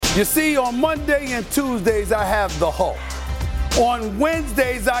You see, on Monday and Tuesdays, I have the Hulk. On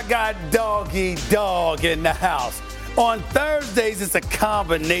Wednesdays, I got Doggy Dog in the house. On Thursdays, it's a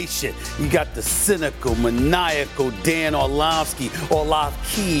combination. You got the cynical, maniacal Dan Orlovsky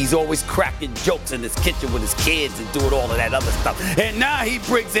always cracking jokes in his kitchen with his kids and doing all of that other stuff. And now he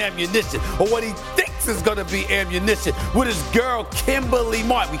brings ammunition, or what he thinks is going to be ammunition, with his girl, Kimberly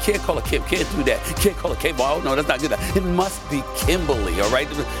Martin. We can't call her Kim. Can't do that. Can't call her Kim. Oh, no, that's not good. It must be Kimberly, all right?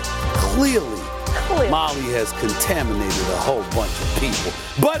 Clearly, Molly has contaminated a whole bunch of people.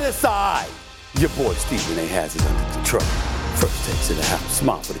 But it's all right. Your boy Stephen A. has it under control. First takes in the house.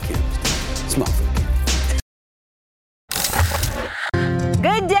 Smile for the cameras. Smile for the cameras.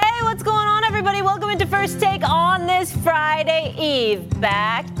 Good day. What's going on, everybody? Welcome into First Take on this Friday Eve.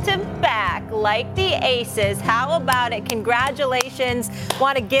 Back to back, like the Aces. How about it? Congratulations.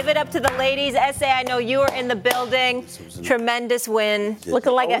 Want to give it up to the ladies. SA, I know you were in the building. Tremendous win.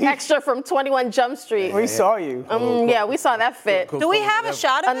 Looking like an extra from 21 Jump Street. We saw you. Yeah, we saw that fit. Do we have a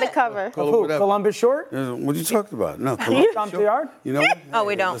shot of Undercover. it? Who? Columbus Short? What are you talking about? No, Columbus Short. You know? Oh,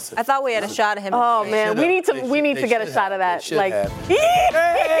 we don't. I thought we had a shot of him. Oh man, we need to get a shot of that. Like, I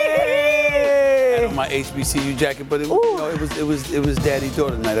had on my HBCU jacket, but it was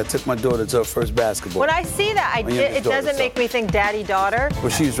daddy-daughter night. I took my daughter to her first basketball. When I see that, it doesn't make me think daddy-daughter. Well,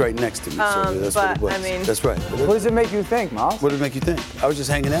 she was right next to me, so that's what it was. I mean, that's right. What does it make you think, Miles? What did it make you think? I was just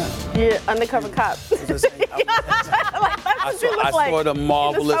hanging out. Yeah, undercover cop. I saw the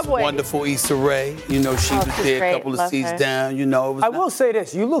marvelous, wonderful Issa Rae. You know, she was there a couple of seats down. You know, I will say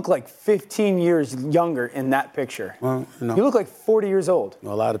this. You look like 15 years younger in that picture. Well, you know. You look like 40 years old. A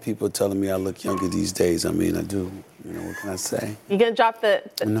lot of people are telling me I look younger these days. I mean, I do. You know, what can I say? You gonna drop the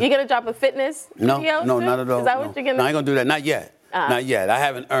you gonna drop a fitness video? No, not at all. Is that what you're gonna? No, I ain't gonna do that. Not yet. Not yet. I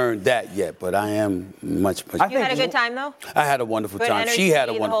haven't earned that yet, but I am much. You had a good time, though? I had a wonderful Good time. She had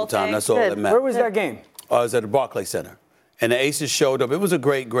a wonderful time. That's all that matters. Where was that game? It was at the Barclays Center. And the Aces showed up. It was a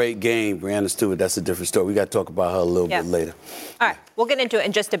great, great game. Brianna Stewart, that's a different story. We got to talk about her a little bit later. All right, we'll get into it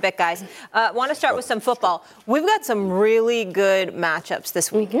in just a bit, guys. Want to start with some football. We've got some really good matchups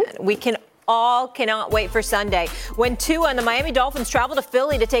this weekend. We cannot wait for Sunday when Tua and the Miami Dolphins travel to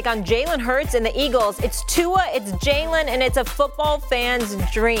Philly to take on Jalen Hurts and the Eagles. It's Tua, it's Jalen, and it's a football fan's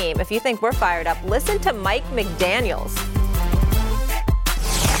dream. If you think we're fired up, listen to Mike McDaniels.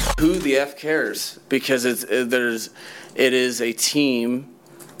 Who the F cares? Because it is a team.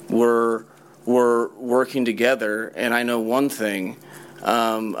 We're working together, and I know one thing.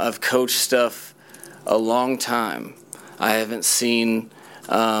 I've coached stuff a long time. I haven't seen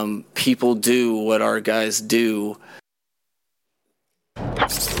people do what our guys do.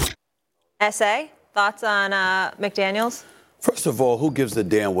 SA, thoughts on McDaniels? First of all, who gives a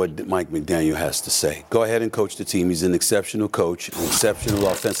damn what Mike McDaniel has to say? Go ahead and coach the team. He's an exceptional coach, an exceptional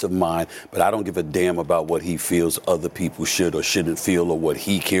offensive mind, but I don't give a damn about what he feels other people should or shouldn't feel or what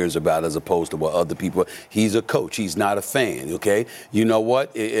he cares about as opposed to what other people. He's a coach. He's not a fan, okay? You know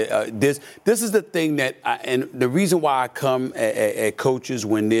what? This is the thing that, and the reason why I come at coaches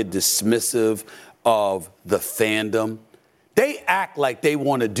when they're dismissive of the fandom, they act like they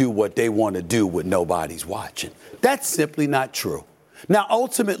want to do what they want to do when nobody's watching. That's simply not true. Now,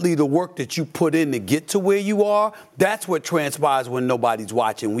 ultimately, the work that you put in to get to where you are, that's what transpires when nobody's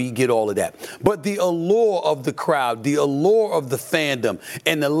watching. We get all of that. But the allure of the crowd, the allure of the fandom,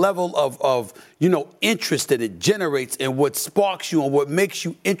 and the level of interest that it generates and what sparks you and what makes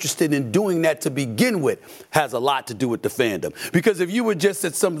you interested in doing that to begin with has a lot to do with the fandom. Because if you were just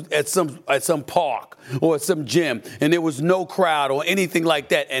at some park or at some gym and there was no crowd or anything like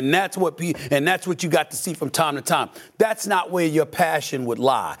that, and that's what you got to see from time to time, that's not where your passion would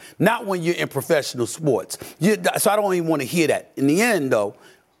lie. Not when you're in professional sports. So I don't even want to hear that. In the end, though,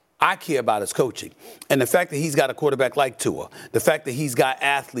 I care about his coaching. And the fact that he's got a quarterback like Tua, the fact that he's got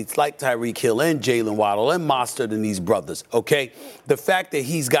athletes like Tyreek Hill and Jalen Waddle and Mostert and these brothers, okay? The fact that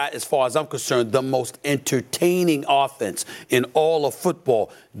he's got, as far as I'm concerned, the most entertaining offense in all of football,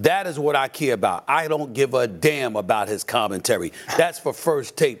 that is what I care about. I don't give a damn about his commentary. That's for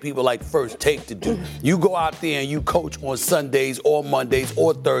First Take, people like First Take to do. You go out there and you coach on Sundays or Mondays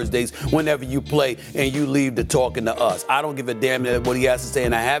or Thursdays whenever you play and you leave to talking to us. I don't give a damn what he has to say,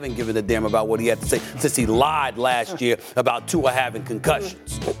 and I haven't given a damn about what he had to say since he lied last year about Tua having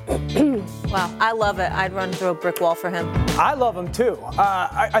concussions. Wow, I love it. I'd run through a brick wall for him. I love him, too.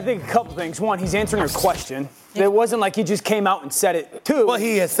 I think a couple things. One, he's answering your question. It wasn't like he just came out and said it. Two. Well,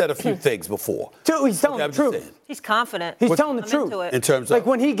 he has said a few things before. Two, he's telling the truth. He's confident. He's telling the truth. In terms of? Like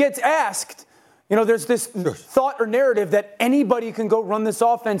when he gets asked, there's this thought or narrative that anybody can go run this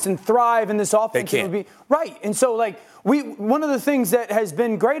offense and thrive in this offense. They can't. Right. And so, one of the things that has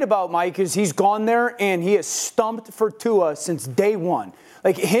been great about Mike is he's gone there and he has stumped for Tua since day one.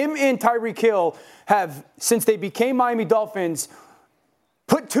 Like him and Tyreek Hill have, since they became Miami Dolphins,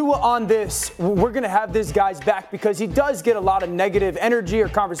 put Tua on this. We're going to have this guy's back because he does get a lot of negative energy or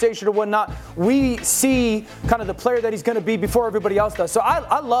conversation or whatnot. We see kind of the player that he's going to be before everybody else does. So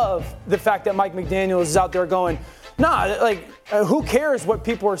I love the fact that Mike McDaniels is out there going, who cares what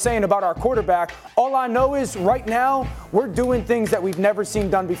people are saying about our quarterback? All I know is right now we're doing things that we've never seen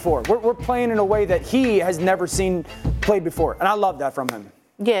done before. We're playing in a way that he has never seen played before. And I love that from him.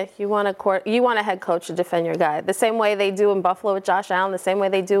 Yeah, you want a head coach to defend your guy. The same way they do in Buffalo with Josh Allen, the same way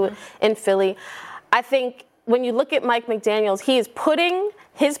they do in Philly. I think when you look at Mike McDaniels, he is putting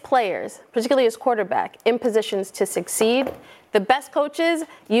his players, particularly his quarterback, in positions to succeed. The best coaches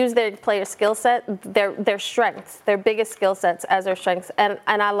use their player skill set, their strengths, their biggest skill sets as their strengths. And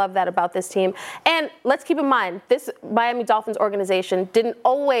I love that about this team. And let's keep in mind, this Miami Dolphins organization didn't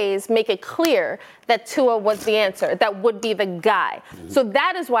always make it clear that Tua was the answer, that would be the guy. Mm-hmm. So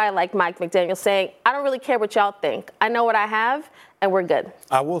that is why I like Mike McDaniel saying, I don't really care what y'all think. I know what I have, and we're good.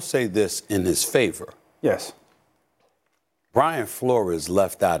 I will say this in his favor. Yes. Brian Flores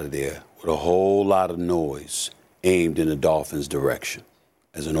left out of there with a whole lot of noise aimed in the Dolphins' direction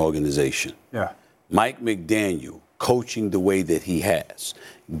as an organization. Yeah. Mike McDaniel coaching the way that he has,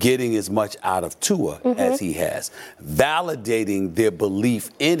 getting as much out of Tua as he has, validating their belief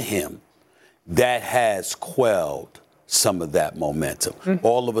in him, that has quelled some of that momentum.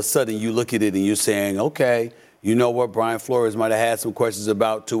 All of a sudden you look at it and you're saying, okay, you know what, Brian Flores might have had some questions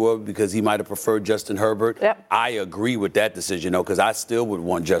about Tua because he might have preferred Justin Herbert. Yep. I agree with that decision, though, because I still would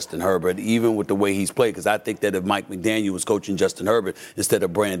want Justin Herbert, even with the way he's played, because I think that if Mike McDaniel was coaching Justin Herbert instead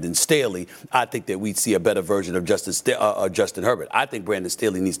of Brandon Staley, I think that we'd see a better version of Justin Herbert. I think Brandon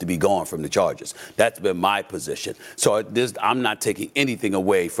Staley needs to be gone from the Chargers. That's been my position. So I'm not taking anything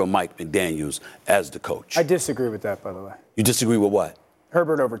away from Mike McDaniels as the coach. I disagree with that, by the way. You disagree with what?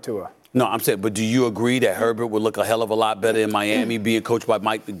 Herbert over Tua. No, I'm saying, but do you agree that Herbert would look a hell of a lot better in Miami being coached by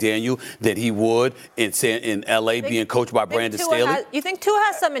Mike McDaniel than he would in L.A. being coached by Brandon Staley? You think Tua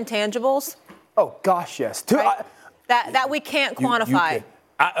has some intangibles? Oh, gosh, yes. Right? That we can't quantify.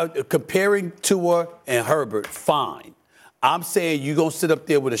 Comparing Tua and Herbert, fine. I'm saying you're going to sit up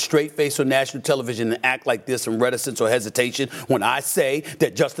there with a straight face on national television and act like this in reticence or hesitation when I say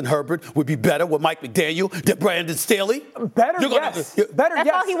that Justin Herbert would be better with Mike McDaniel than Brandon Staley? Better, yes. Better, That's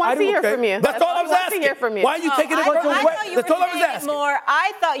yes. all he wants to hear from you. That's all I was asking. Why are you taking it like that's all I was asking.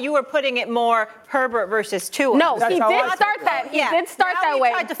 I thought you were putting it more Herbert versus Tua. No, he did start that. He did start that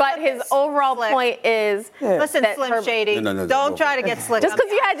way, but his overall point is listen, Slim Shady, don't try to get slick. Just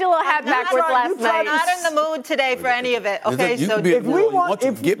because you had your little hat backwards last night. I'm not in the mood today for any of it. Okay, you so if we want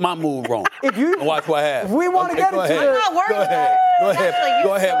to get my move wrong, watch what happens. If we want to get into I'm not worried.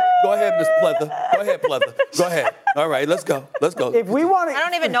 Go ahead, Miss Pleather. Go ahead, Pleather. Go ahead. All right, let's go. If we want to, I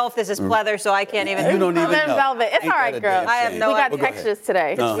don't even know if this is pleather, so I can't even. You don't even know. Velvet. It's all right, girl. I have no idea. We got textures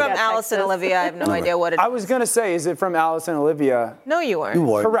today. It's from Alice and Olivia. I have no idea what it is. I was going to say, is it from Alice and Olivia? No, you weren't. You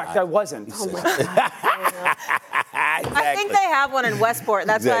weren't. Correct, I wasn't. I think they have one in Westport.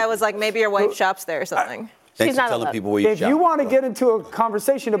 That's why I was like, maybe your wife shops there or something. Thanks for telling people where you shop. If you want to get into a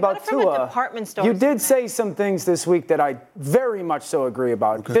conversation about Tua, you did say some things this week that I very much so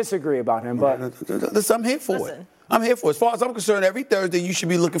disagree about him. But listen, I'm here for it. I'm here for it. As far as I'm concerned, every Thursday you should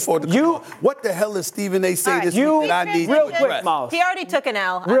be looking forward to what the hell is Stephen A. say this week that I need real to quick, address? Miles. He already took an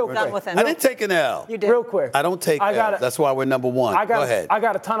L. Real I'm done quick. with him. I didn't take an L. You did. Real quick. I don't take L. That's why we're number one. Go ahead. I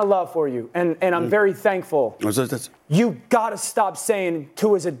got a ton of love for you, and I'm very thankful. You got to stop saying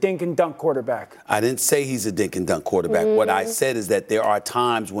Tua's a dink and dunk quarterback. I didn't say he's a dink and dunk quarterback. What I said is that there are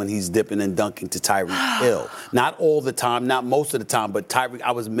times when he's dipping and dunking to Tyreek Hill. Not all the time, not most of the time, but Tyreek.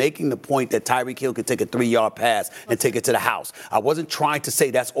 I was making the point that Tyreek Hill could take a 3-yard pass and take it to the house. I wasn't trying to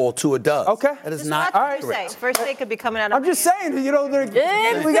say that's all Tua does. Okay. That is Just not correct. First they could be coming out of I'm just saying, we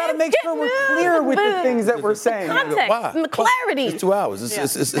got to make sure we're clear with the things that we're saying. Context, Why? clarity. It's 2 hours.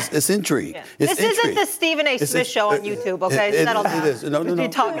 It's intrigue. Yeah. It's this isn't the Stephen A. Smith show on YouTube, okay? Settle down. It is. No. You're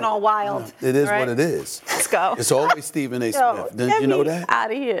talking all wild. It is right? what it is. Let's go. It's always Stephen A. Smith. Did you know that? Out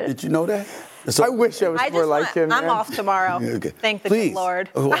of here. Did you know that? I wish I was more like him. I'm off tomorrow. Okay. Thank the Please. good Lord.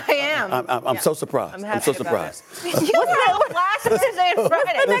 I am. I'm so surprised. I'm so surprised. You were last Thursday and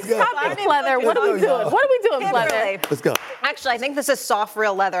Friday. The next topic, Pleather. What are we doing? What are we doing, Pleather? Let's go. Actually, I think this is soft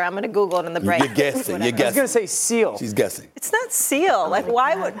real leather. I'm going to Google it in the break. You're guessing. I was going to say seal. She's guessing. It's not seal. Like,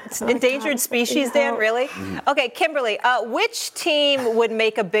 why would it's endangered species, Dan? Really? Okay, Kimberly. Which team would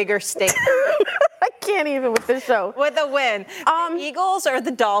make a bigger statement? I can't even with this show. With a win. The Eagles or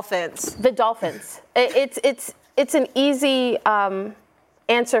the Dolphins? The Dolphins. it's an easy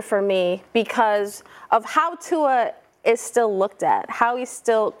answer for me because of how Tua is still looked at, how he's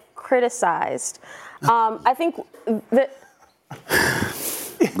still criticized. I think that.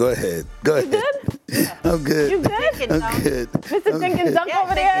 Go ahead. Go ahead. Good? I'm good. You good? I'm good. Mr. Dinkins Dunk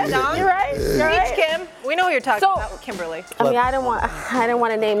over there. You're right. You're right. Kim. We know what you're talking about with Kimberly. I mean, I didn't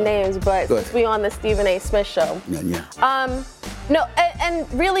want to name names, but since we on the Stephen A. Smith show. Yeah. No,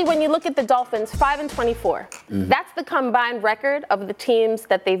 and really, when you look at the Dolphins, 5-24, that's the combined record of the teams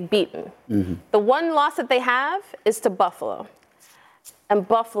that they've beaten. The one loss that they have is to Buffalo. And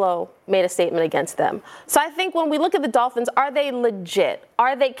Buffalo made a statement against them. So I think when we look at the Dolphins, are they legit?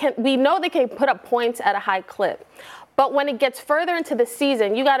 We know they can put up points at a high clip. But when it gets further into the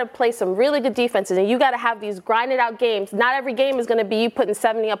season, you got to play some really good defenses, and you got to have these grinded out games. Not every game is going to be you putting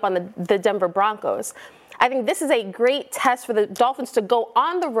 70 up on the Denver Broncos. I think this is a great test for the Dolphins to go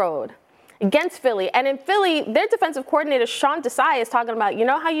on the road against Philly. And in Philly, their defensive coordinator, Sean Desai, is talking about, you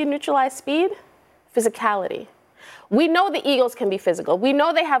know how you neutralize speed? Physicality. We know the Eagles can be physical. We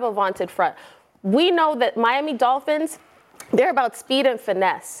know they have a vaunted front. We know that Miami Dolphins, they're about speed and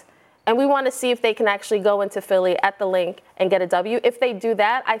finesse. And we want to see if they can actually go into Philly at the Link and get a W. If they do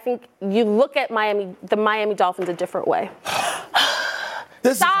that, I think you look at the Miami Dolphins a different way.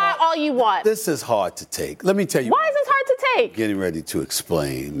 Sigh all you want. This is hard to take. Let me tell you. Why is this hard to take? Getting ready to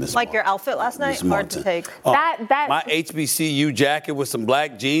explain, Ms. Like your outfit last night? Hard to take. My HBCU jacket with some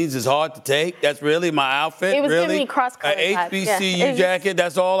black jeans is hard to take. That's really my outfit. It was really? giving me cross-color An vibes. HBCU jacket.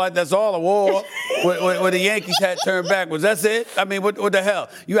 That's all I wore. with the Yankees hat turned backwards. That's it. I mean, what the hell?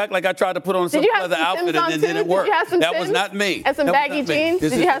 You act like I tried to put on some other outfit and it didn't work. That was not me. And some baggy jeans.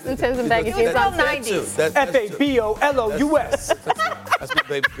 Did you have some Timbs and baggy jeans on? 90s. FABOLOUS. That's my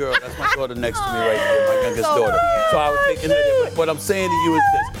baby girl. That's my daughter next to me right there, my youngest daughter. So I was thinking that. What I'm saying to you is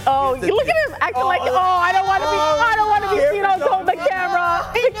this. Oh, you look at him acting like, I don't want to be seen on the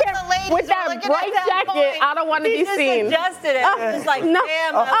camera. With that bright jacket, I don't want to be seen. He just adjusted it. It's like,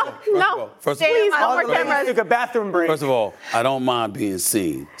 damn. No. First of all, Please, no more cameras. Took a bathroom break. First of all, I don't mind being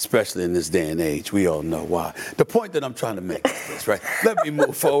seen, especially in this day and age. We all know why. The point that I'm trying to make is this, right? Let me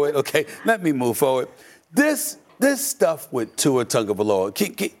move forward, okay? Let me move forward. This stuff with Tua Tagovailoa,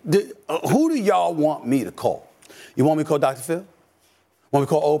 who do y'all want me to call? You want me to call Dr. Phil? Want me to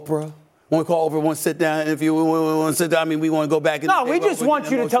call Oprah? Want to call Oprah? Want to sit down? If you want to sit down, I mean, we want to go back. No, we just want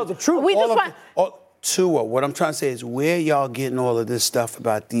you to tell the truth. Tua, what I'm trying to say is where y'all getting all of this stuff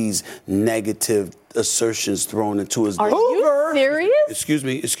about these negative assertions thrown into his. Are you serious?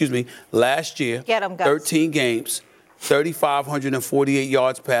 Excuse me. Last year, Get 'em, guys. 13 games, 3,548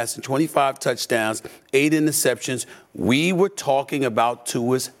 yards passing, 25 touchdowns, 8 interceptions. We were talking about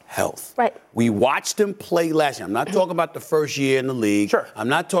Tua's health. Right. We watched him play last year. I'm not talking about the first year in the league. Sure. I'm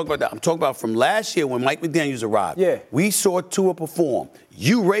not talking about that. I'm talking about from last year when Mike McDaniels arrived. Yeah. We saw Tua perform.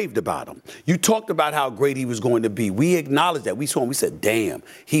 You raved about him. You talked about how great he was going to be. We acknowledged that. We saw him. We said, damn,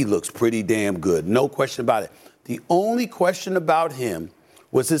 he looks pretty damn good. No question about it. The only question about him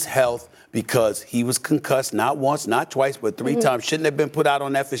was his health, because he was concussed not once, not twice, but 3 times. Shouldn't have been put out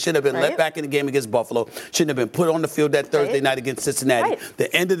on that field. Shouldn't have been let back in the game against Buffalo. Shouldn't have been put on the field that Thursday night against Cincinnati.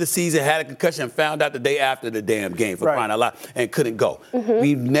 The end of the season, had a concussion, and found out the day after the damn game, for crying out loud, and couldn't go.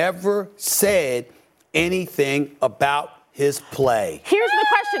 We've never said anything about his play. Here's the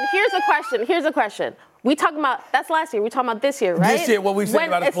question. We talking about, that's last year. We talking about this year, right? This year, what we saying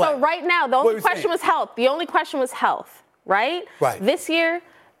about his play. So right now, the only question was health. The only question was health, right? Right. This year,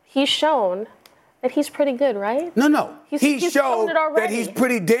 he's shown that he's pretty good, right? No. He's showed it already. that he's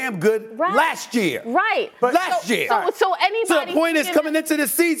pretty damn good last year. Right. But last year. So anybody. So the point is, coming into the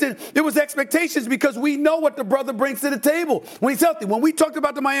season, there was expectations because we know what the brother brings to the table when he's healthy. When we talked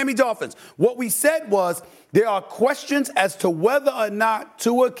about the Miami Dolphins, what we said was there are questions as to whether or not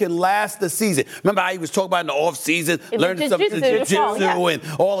Tua can last the season. Remember how he was talking about in the offseason, learning some jiu-jitsu and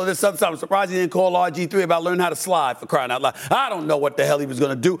all of this stuff. I'm surprised he didn't call RG3 about learning how to slide, for crying out loud. I don't know what the hell he was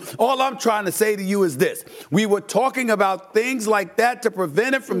going to do. All I'm trying to say to you is this. We were talking about things like that to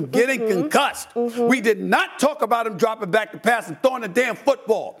prevent him from getting concussed. We did not talk about him dropping back to pass and throwing a damn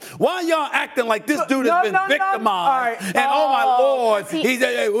football. Why are y'all acting like this dude has been victimized? And oh my Lord,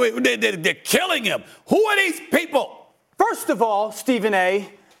 they're killing him. Who are these people? First of all, Stephen A.,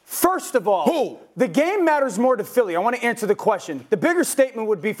 who? The game matters more to Philly. I want to answer the question. The bigger statement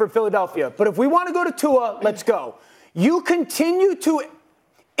would be for Philadelphia. But if we want to go to Tua, let's go. You continue to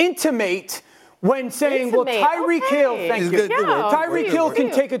intimate when saying, well, Listen, Tyreek Hill, thank He's you. good. Tyreek Hill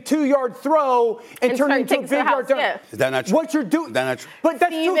can take a 2-yard throw and turn it into a take it to the big yard house, yeah. Is that not true? What you're doing? Is that not true? But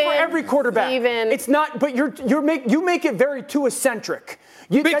that's true for Steven, every quarterback. Steven. It's not. But you make it very Tua-centric.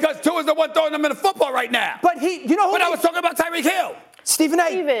 Because Tua's the one throwing them in the football right now. But you know who? But I was talking about Tyreek Hill. Stephen A.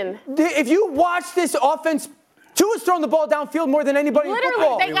 Steven. If you watch this offense, Tua's throwing the ball downfield more than anybody in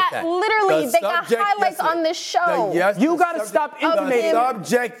football. They got highlights on this show. You got to stop The intimating.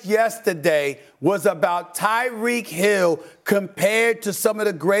 subject yesterday was about Tyreek Hill compared to some of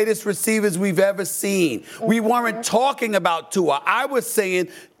the greatest receivers we've ever seen. We weren't talking about Tua. I was saying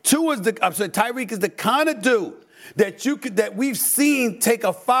Tyreek is the kind of dude that we've seen take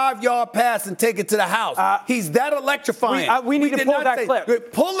a 5-yard pass and take it to the house. He's that electrifying. We need to did pull not that say-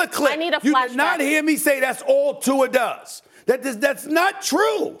 clip. Pull the clip. I need a You flashback. did not hear me say that's all Tua does. That's not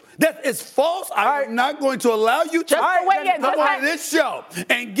true. That is false. I'm not going to allow you to Just the way it- come just on like- this show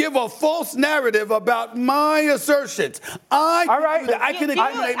and give a false narrative about my assertions. I can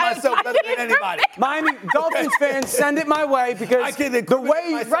incriminate myself better than anybody. Miami Dolphins fans, send it my way because I can the way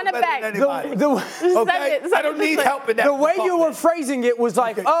myself Run it better back. than anybody. the Okay? Send I don't need help in that. the way you department. were phrasing it was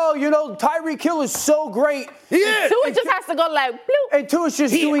like, Tyreek Hill is so great. He is. Tua just has to go like, bloop. And Tua's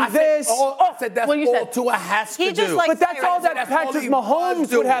just doing I said, this. I said that's What you all said? Tua has to He just do. likes But that's all that That's all Patrick he was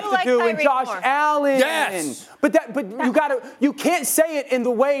Mahomes would have doing. to You do, like and Tyreek Josh more. Allen. Yes. But you can't say it in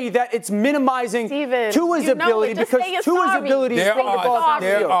the way that it's minimizing Steven, Tua's you know ability it. Just because say you're Tua's sorry. ability is to bring the ball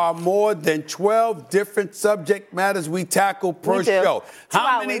There downfield. are more than 12 different subject matters we tackle per We do. show. 2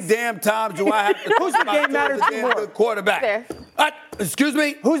 How many hours. damn times do I have to Who's the talk about game Tua matter as a to damn more? good quarterback? Fair. Excuse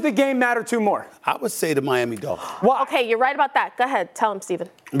me? Who's the game matter to more? I would say the Miami Dolphins. Why? Okay, you're right about that. Go ahead. Tell him, Steven.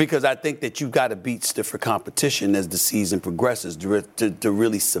 Because I think that you've got to beat stiffer competition as the season progresses to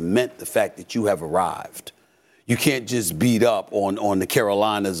really cement the fact that you have arrived. You can't just beat up on the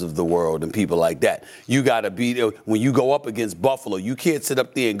Carolinas of the world and people like that. You got to beat when you go up against Buffalo. You can't sit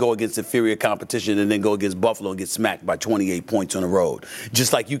up there and go against inferior competition and then go against Buffalo and get smacked by 28 points on the road.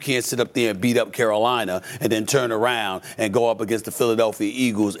 Just like you can't sit up there and beat up Carolina and then turn around and go up against the Philadelphia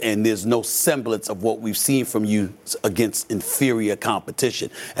Eagles and there's no semblance of what we've seen from you against inferior competition.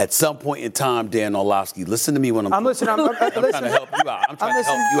 At some point in time, Dan Orlovsky, listen to me when I'm listening. I'm trying to listening. help you out. I'm trying to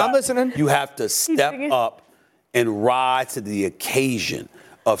help listening. you out. I'm listening. You have to step singing. up and rise to the occasion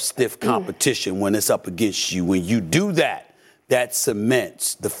of stiff competition when it's up against you. When you do that, that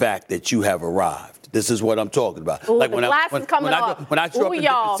cements the fact that you have arrived. This is what I'm talking about. Ooh, the glass is coming off. When I show up Ooh, in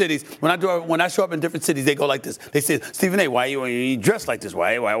y'all. different cities, when I show up in different cities, they go like this. They say, Stephen A., why are you dressed like this?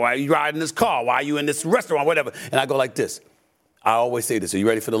 Why are you riding this car? Why are you in this restaurant? Whatever. And I go like this. I always say this. Are you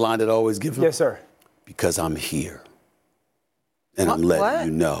ready for the line that I always give them? Yes, sir. Because I'm here. And I'm letting What?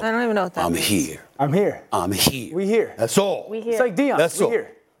 you know. I don't even know what that I'm means. here. I'm here. I'm here. We here. That's all. We here. It's like Dion. That's we all.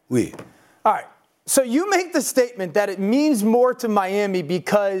 here. We here. All right. So you make the statement that it means more to Miami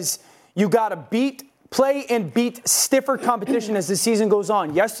because you got to play and beat stiffer competition as the season goes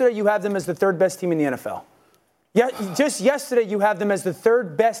on. Yesterday, you have them as the third best team in the NFL. Yeah, just yesterday, you have them as the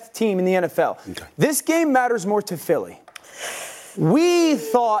third best team in the NFL. Okay. This game matters more to Philly. We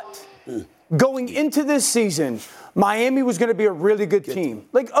thought going into this season, Miami was going to be a really good team,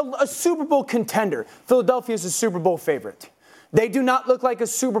 like a Super Bowl contender. Philadelphia is a Super Bowl favorite. They do not look like a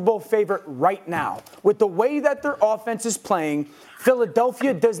Super Bowl favorite right now. With the way that their offense is playing,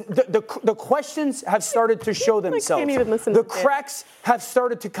 Philadelphia does. The questions have started to show themselves. even listen The to that. cracks have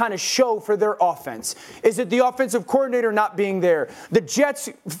started to kind of show for their offense. Is it the offensive coordinator not being there? The Jets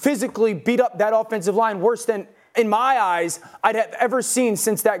physically beat up that offensive line worse than, in my eyes, I'd have ever seen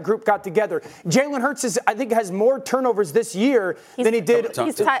since that group got together. Jalen Hurts, I think, has more turnovers this year than he did.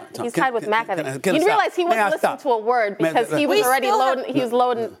 He's tied with Mac, I think. can I You stop? realize he May I wasn't listening stop? to a word May I- because he was We already still have- loading. He was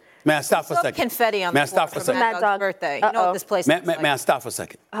loading. May I stop for a Still second? confetti on May I the floor stop for a for second? Mad Mad Dog's Dog. birthday. You know Uh-oh. what this place May is like. I stop for a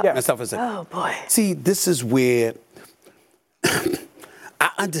second? Yeah. May I stop for a second? Oh boy. See, this is where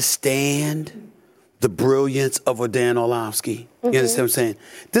I understand the brilliance of a Dan Orlovsky. You understand what I'm saying?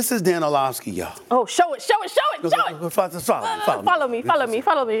 This is Dan Orlovsky, y'all. Oh, show it. Follow me.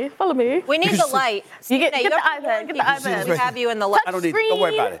 We need You the see- light. You get Stephen A, the you're iPad, warned get the people iPad. We have you in the light. I don't need. Don't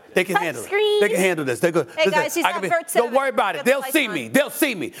worry about it. They can Touch handle screen. it. They can handle this. They go. Hey, guys, he's I not can Bert Don't worry Simmons. about it. Get the They'll lights see on. me. They'll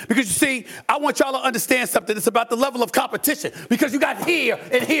see me because you see, I want y'all to understand something. It's about the level of competition because you got here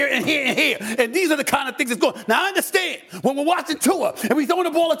and here and here and here, and these are the kind of things that's going. Now I understand when we're watching Tua and we throwing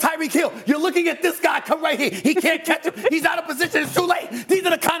the ball at Tyreek Hill, you're looking at this guy come right here. He can't catch him. He's out of position. It's too late. These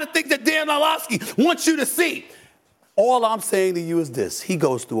are the kind of things that Dan Orlovsky wants you to see. All I'm saying to you is this. He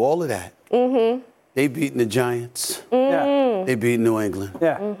goes through all of that. Mm-hmm. They beating the Giants. Yeah. They beating New England.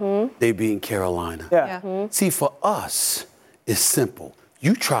 Yeah. They beating Carolina. Yeah. Yeah. See, for us, it's simple.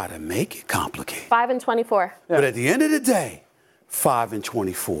 You try to make it complicated. 5-24. But at the end of the day,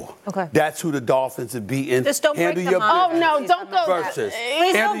 5-24. Okay. That's who the Dolphins have beaten. Just don't break the monitor. Oh, no, don't go there. Versus.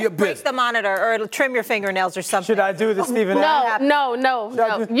 Please Handle your don't break business. the monitor or trim your fingernails or something. Should I do the Stephen A? No.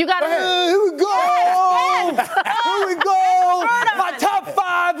 You got Hey, to. here we go. Here we go. My top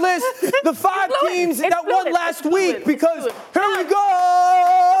 5 list. The 5 teams It's that won fluid. last It's week fluid. because here we go.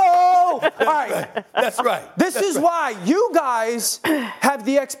 All right. That's right. This is why you guys have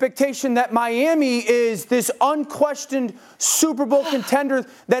the expectation that Miami is this unquestioned Super Bowl contender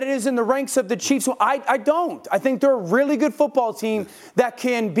that it is in the ranks of the Chiefs. I don't. I think they're a really good football team that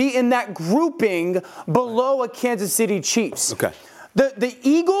can be in that grouping below a Kansas City Chiefs. Okay. The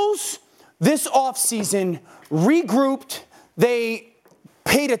Eagles this offseason regrouped. They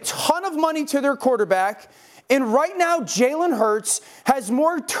paid a ton of money to their quarterback. And right now, Jalen Hurts has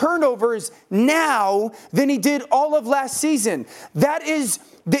more turnovers now than he did all of last season. That is,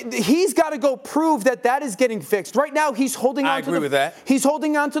 he's got to go prove that is getting fixed. Right now, he's holding on I agree with that. He's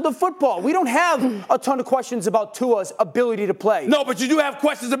holding on to the football. We don't have a ton of questions about Tua's ability to play. No, but you do have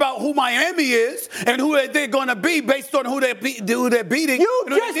questions about who Miami is and who they're going to be based on who they're beating. You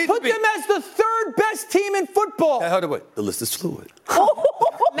and who they just need put to be. them as the 3rd best team in football. Hold on, wait. The list is fluid.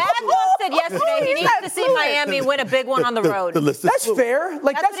 Mad Dog said yesterday he needs to see Miami win a big one on the road. The list is That's fluid. fair.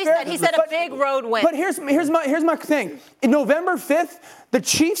 Like That's what he fair. said. He said a big road win. But here's my thing. In November 5th, the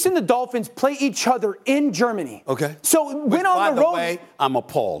Chiefs and the Dolphins play each other in Germany. Okay. So Which, win on by the road. way, I'm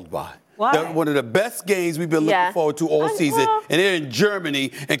appalled by. Why? They're one of the best games we've been looking forward to all season, and they're in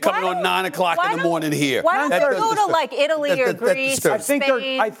Germany and coming on 9 o'clock in the morning here. Why don't That they doesn't go to disturb- like Italy that- or that Greece or disturbs.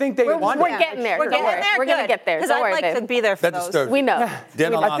 Spain? I think they won. We're getting there. We're Don't getting worry. there. We're going to get there. Because Don't I'd worry, like babe. to be there for That those. disturbs We know.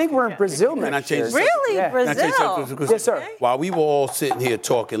 Dan I think we're in Brazil Can I next change year. the subject? Really? Yeah. Can I change the Brazil? subject? Yes, sir. While we were all sitting here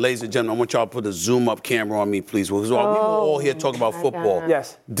talking, ladies and gentlemen, I want y'all to put a zoom up camera on me, please. Because while we were all here talking about football,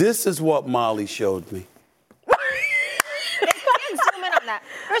 Yes. this is what Molly showed me. Zoom in on that.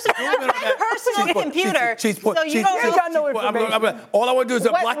 First of all, that's my personal computer. So you don't You got no know. information. All I want to do is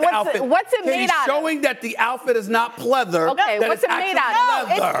block the outfit. what's it made He's out of? showing that the outfit is not pleather. Okay, that what's it's it made actually out of?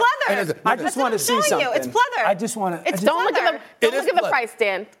 No, it's leather. pleather. And it's- I just want to see showing something. you. It's pleather. I just want to. It's Don't look at It the is look at the pleather. price,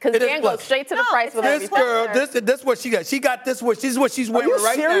 Dan, because It is Dan goes pleather. straight to the No, price it's with this This everything. girl, this what she got. She got this is what she's wearing you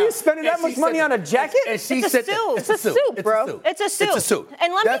right now. serious? Spending that And much she money said- on a jacket? And she It's a said suit. It's It's a suit, bro. It's a suit. It's a suit.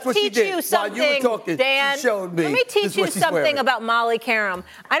 And let That's me what she teach did. you While something, you were talking, Dan. she showed me. Let me this teach is you what she's something wearing. about Molly Karam.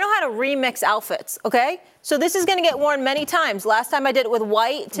 I know how to remix outfits, okay? So this is going to get worn many times. Last time I did it with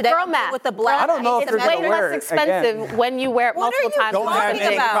white. Today Girl I did math. it with the black. I don't know if It's you're way gonna wear less it expensive again. when you wear it What are multiple you times. Don't have talking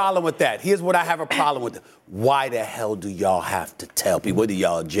any about? problem with that. Here's what I have a problem with. Why the hell do y'all have to tell people? What are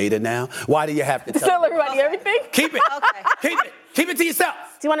y'all, Jada now? Why do you have to tell Tell everybody everything. Keep it. Okay. Keep it. Keep it to yourself.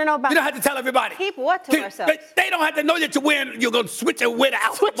 Do you want to know about? You don't have to tell everybody. Keep what to ourselves? They don't have to know that you're going to switch and wear the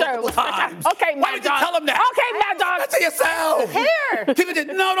outfit multiple times. Okay, Why Mad would you Dog. tell them that? Okay, Mad Dog. Keep it to yourself. Here. Keep it.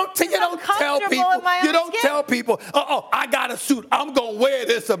 No, don't tell comfortable people. in my own You don't skin. tell people. I got a suit. I'm going to wear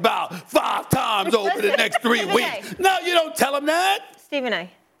this about 5 times over the Listen, next 3 Stephen weeks. A. No, you don't tell them that. Stephen A.,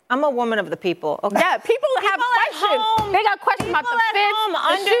 I'm a woman of the people, okay? Yeah, people have People at questions. home- They got questions about the People at fit, home the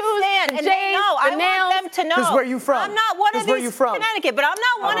understand, shoes, and the they J's, know. the I nails. want them to know. 'Cause where you from? I'm not one 'Cause of where these you from? Connecticut, but I'm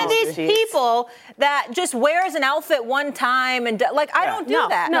not one of these geez. people that just wears an outfit one time and I don't do No,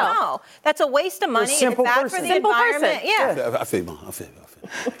 that. no. No, that's a waste of money. And it's simple bad for person. the Simple environment. person. Yeah. I feel, Mom. I feel.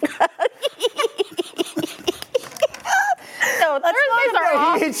 So Thursdays are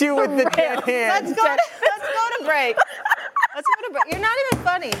off. Hit you with the dead hand. Let's go to break. Let's go to break. You're not even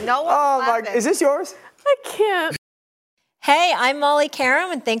funny. No one's Oh my! laughing. Is this yours? I can't. Hey, I'm Molly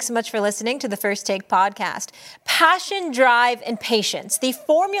Karam, and thanks so much for listening to the First Take podcast. Passion, drive, and patience. The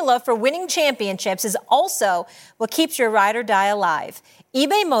formula for winning championships is also what keeps your ride or die alive.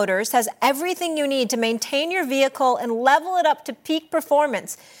 eBay Motors has everything you need to maintain your vehicle and level it up to peak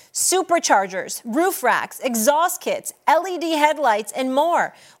performance. Superchargers, roof racks, exhaust kits, LED headlights, and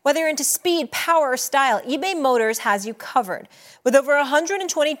more. Whether you're into speed, power, or style, eBay Motors has you covered. With over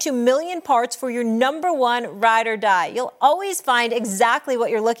 122 million parts for your number one ride or die, you'll always find exactly what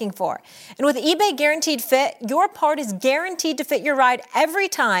you're looking for. And with eBay Guaranteed Fit, your part is guaranteed to fit your ride every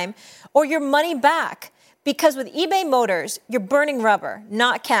time or your money back. Because with eBay Motors, you're burning rubber,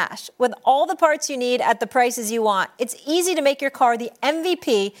 not cash. With all the parts you need at the prices you want, it's easy to make your car the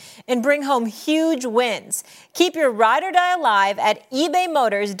MVP and bring home huge wins. Keep your ride or die alive at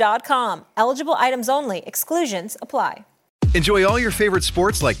ebaymotors.com. Eligible items only. Exclusions apply. Enjoy all your favorite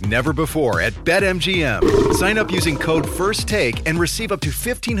sports like never before at BetMGM. Sign up using code FIRSTTAKE and receive up to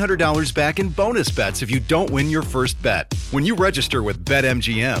 $1,500 back in bonus bets if you don't win your first bet. When you register with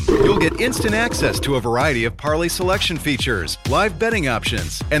BetMGM, you'll get instant access to a variety of parlay selection features, live betting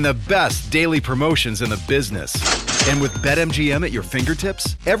options, and the best daily promotions in the business. And with BetMGM at your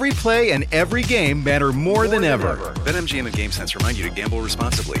fingertips, every play and every game matter more than ever. BetMGM and GameSense remind you to gamble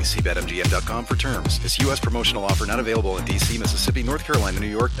responsibly. See BetMGM.com for terms. This U.S. promotional offer not available in D.C., Mississippi, North Carolina, New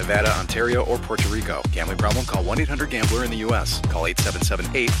York, Nevada, Ontario, or Puerto Rico. Gambling problem? Call 1-800-GAMBLER in the U.S. Call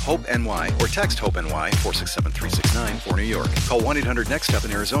 877-8-HOPE-NY or text HOPE-NY 467-369 for New York. Call 1-800-NEXT-STEP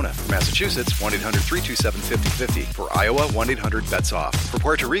in Arizona. For Massachusetts, 1-800-327-5050. For Iowa, 1-800-BETS-OFF. For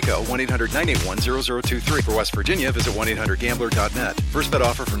Puerto Rico, 1-800-981-0023. For West Virginia, visit 1-800-GAMBLER.net. First bet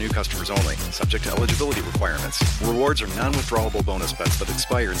offer for new customers only. Subject to eligibility requirements. Rewards are non-withdrawable bonus bets that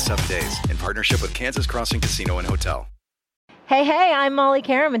expire in 7 days. In partnership with Kansas Crossing Casino and Hotel. Hey, I'm Molly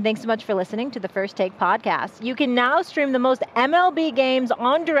Karam, and thanks so much for listening to the First Take podcast. You can now stream the most MLB games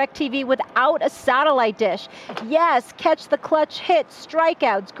on DirecTV without a satellite dish. Yes, catch the clutch hits,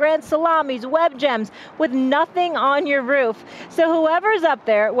 strikeouts, grand salamis, web gems with nothing on your roof. So whoever's up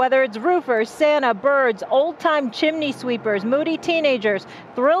there, whether it's roofers, Santa, birds, old-time chimney sweepers, moody teenagers,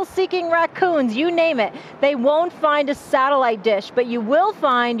 thrill-seeking raccoons, you name it, they won't find a satellite dish, but you will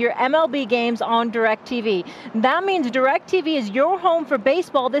find your MLB games on DirecTV. That means DirecTV is your home for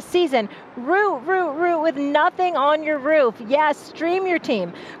baseball this season. Root with nothing on your roof. Yes, stream your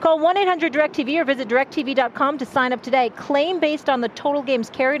team. Call 1-800-DirecTV or visit directtv.com to sign up today. Claim based on the total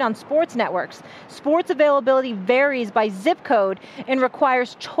games carried on sports networks. Sports availability varies by zip code and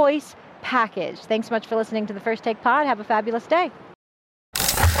requires choice package. Thanks so much for listening to the First Take Pod. Have a fabulous day.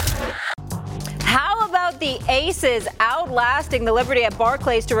 How about the Aces outlasting the Liberty at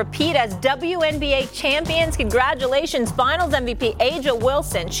Barclays to repeat as WNBA champions? Congratulations, Finals MVP A'ja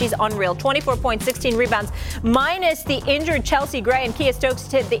Wilson. She's unreal. 24 points, 16 rebounds, minus the injured Chelsea Gray and Kia Stokes.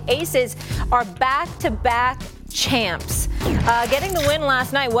 The Aces are back-to-back champs. Getting the win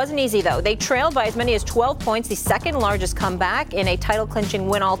last night wasn't easy, though. They trailed by as many as 12 points, the second largest comeback in a title-clinching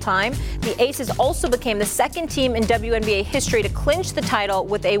win all time. The Aces also became the second team in WNBA history to clinch the title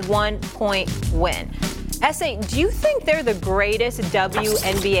with a 1-point win. S.A., do you think they're the greatest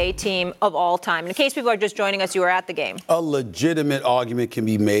WNBA team of all time? In case people are just joining us, you were at the game. A legitimate argument can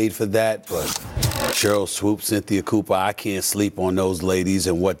be made for that, but Cheryl Swoop, Cynthia Cooper, I can't sleep on those ladies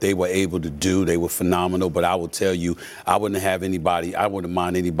and what they were able to do. They were phenomenal, but I will tell you, I wouldn't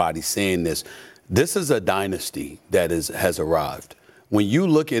mind anybody saying this. This is a dynasty that has arrived. When you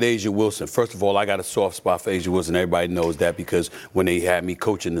look at A'ja Wilson, first of all, I got a soft spot for A'ja Wilson. Everybody knows that because when they had me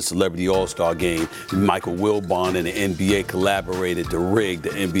coaching the Celebrity All-Star game, Michael Wilbon and the NBA collaborated to rig the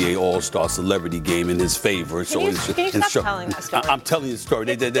NBA All-Star Celebrity game in his favor. Can you stop telling that story? I'm telling you the story.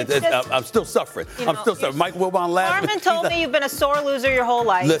 I'm still suffering. I'm still suffering. Michael Wilbon laughed. Carmen told me you've been a sore loser your whole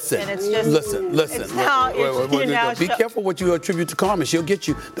life. Listen. Be careful what you attribute to Carmen. She'll get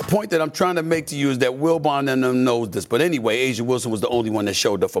you. The point that I'm trying to make to you is that Wilbon and them knows this. But anyway, A'ja Wilson was the only one that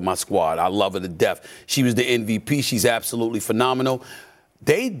showed up for my squad. I love her to death. She was the MVP. She's absolutely phenomenal.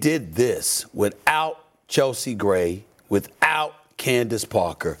 They did this without Chelsea Gray, without Candace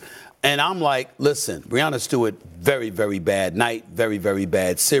Parker. And I'm like, listen, Breanna Stewart, very, very bad night, very, very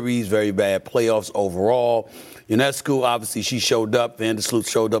bad series, very bad playoffs overall. Ionescu, obviously, she showed up. Vandersloot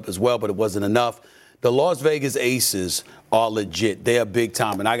showed up as well, but it wasn't enough. The Las Vegas Aces are legit. They are big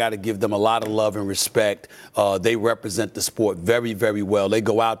time, and I got to give them a lot of love and respect. They represent the sport very, very well. They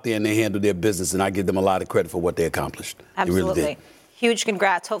go out there and they handle their business, and I give them a lot of credit for what they accomplished. Absolutely. They really did. Huge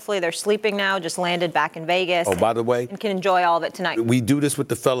congrats. Hopefully they're sleeping now, just landed back in Vegas. Oh, by the way. And can enjoy all of it tonight. We do this with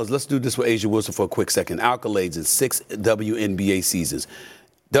the fellas. Let's do this with A'ja Wilson for a quick second. Accolades in 6 WNBA seasons.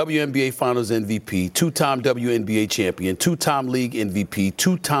 WNBA Finals MVP, 2-time WNBA champion, 2-time League MVP,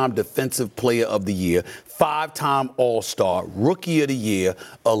 2-time Defensive Player of the Year, 5-time All-Star, Rookie of the Year,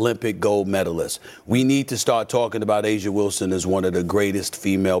 Olympic gold medalist. We need to start talking about A'ja Wilson as one of the greatest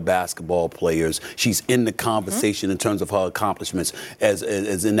female basketball players. She's in the conversation in terms of her accomplishments as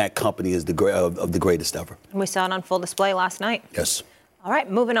in that company as the greatest ever. We saw it on full display last night. Yes. All right,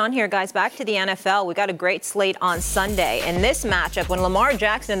 moving on here, guys. Back to the NFL. We got a great slate on Sunday. In this matchup, when Lamar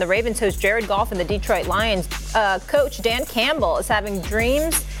Jackson and the Ravens host Jared Goff and the Detroit Lions, Coach Dan Campbell is having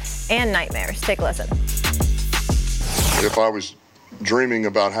dreams and nightmares. Take a listen. If I was dreaming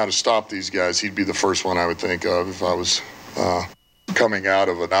about how to stop these guys, he'd be the first one I would think of if I was coming out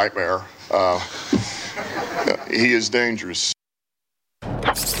of a nightmare. He is dangerous. All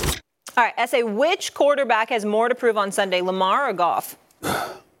right, S.A., which quarterback has more to prove on Sunday, Lamar or Goff?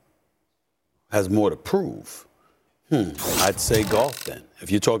 Has more to prove. I'd say golf then. If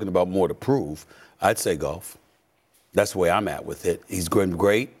you're talking about more to prove, I'd say golf. That's the way I'm at with it. He's been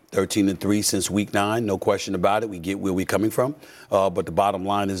great, 13-3 since week 9, no question about it. We get where we're coming from. But the bottom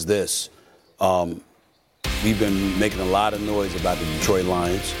line is this. We've been making a lot of noise about the Detroit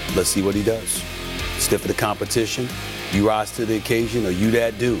Lions. Let's see what he does. Stiff of the competition. You rise to the occasion, or you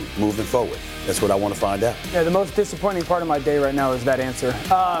that dude moving forward? That's what I want to find out. Yeah, the most disappointing part of my day right now is that answer,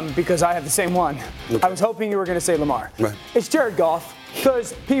 because I have the same one. Okay. I was hoping you were going to say Lamar. Right. It's Jared Goff,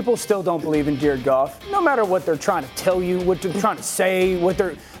 because people still don't believe in Jared Goff. No matter what they're trying to tell you, what they're trying to say, what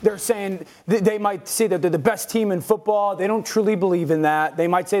they're saying, they might say that they're the best team in football. They don't truly believe in that. They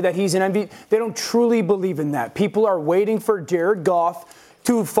might say that he's an MVP. They don't truly believe in that. People are waiting for Jared Goff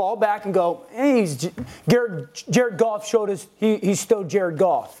to fall back and go, hey, Jared Goff showed us he's still Jared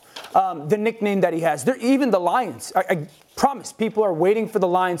Goff. The nickname that he has. Even the Lions. I promise people are waiting for the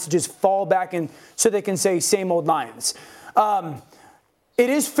Lions to just fall back and so they can say same old Lions. It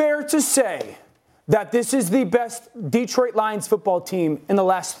is fair to say that this is the best Detroit Lions football team in the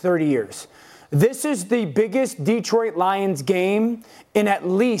last 30 years. This is the biggest Detroit Lions game in at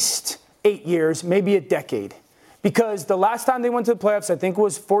least 8 years, maybe a decade. Because the last time they went to the playoffs, I think it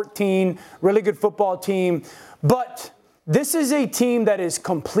was 14, really good football team. But this is a team that is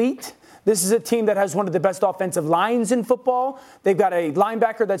complete. This is a team that has one of the best offensive lines in football. They've got a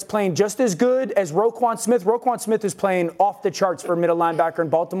linebacker that's playing just as good as Roquan Smith. Roquan Smith is playing off the charts for a middle linebacker in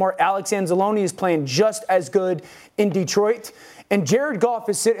Baltimore. Alex Anzalone is playing just as good in Detroit. And Jared Goff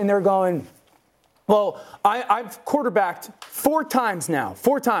is sitting there going, well, I've quarterbacked 4 times now,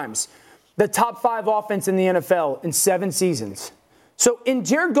 4 times, the top 5 offense in the NFL in 7 seasons. So in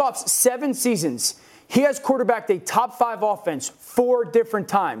Jared Goff's 7 seasons, he has quarterbacked a top 5 offense 4 different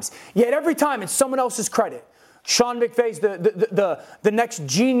times. Yet every time it's someone else's credit. Sean McVay's the next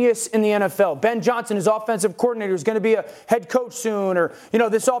genius in the NFL. Ben Johnson, his offensive coordinator, is going to be a head coach soon. Or,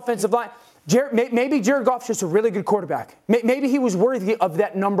 this offensive line. Maybe Jared Goff's just a really good quarterback. Maybe he was worthy of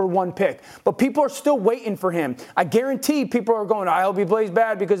that number 1 pick. But people are still waiting for him. I guarantee people are going, I hope he plays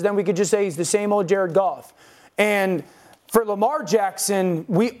bad, because then we could just say he's the same old Jared Goff. And for Lamar Jackson,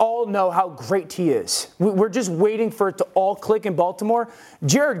 we all know how great he is. We're just waiting for it to all click in Baltimore.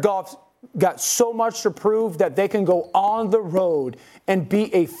 Jared Goff got so much to prove that they can go on the road and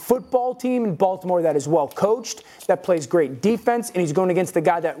be a football team in Baltimore that is well coached, that plays great defense, and he's going against the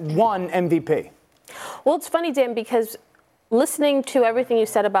guy that won MVP. Well, it's funny, Dan, because listening to everything you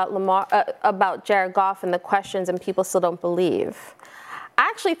said about about Jared Goff and the questions and people still don't believe, I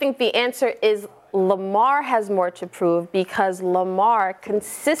actually think the answer is Lamar has more to prove, because Lamar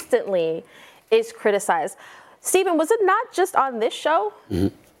consistently is criticized. Stephen, was it not just on this show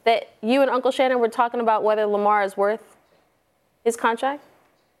that you and Uncle Shannon were talking about whether Lamar is worth his contract?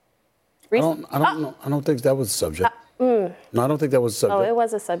 I don't think that was the subject. No, I don't think that was the subject. Oh, it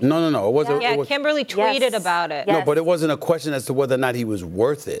was a subject. No. It wasn't. Yeah, Kimberly tweeted about it. Yes. No, but it wasn't a question as to whether or not he was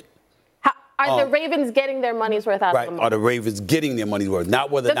worth it. Are the Ravens getting their money's worth out of Lamar? Are the Ravens getting their money's worth? Not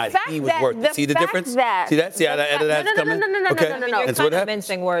whether or not he was worth it. See the difference? See that? See how that's coming? No. You're kind of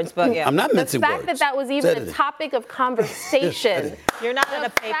mincing words, but yeah. I'm not mincing words. The fact that was even a topic of conversation. You're not on a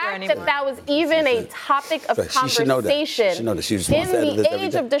paper anymore. The fact that was even a topic of conversation. She should know that. She should know that. She was in the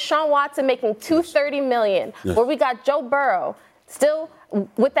age of Deshaun Watson making $230 million, where we got Joe Burrow still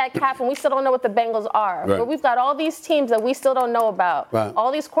with that cap, and we still don't know what the Bengals are. Right. But we've got all these teams that we still don't know about,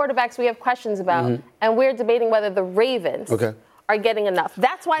 all these quarterbacks we have questions about, and we're debating whether the Ravens are getting enough.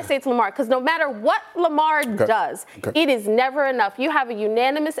 That's why I say it's Lamar, because no matter what Lamar does, it is never enough. You have a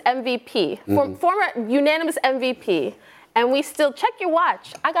unanimous MVP, former unanimous MVP, and we still, check your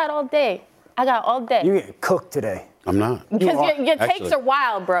watch. I got all day. You get cooked today. I'm not. Because your takes are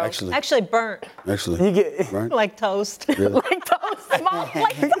wild, bro. Actually burnt. You get like toast. Really? Like toast. Small,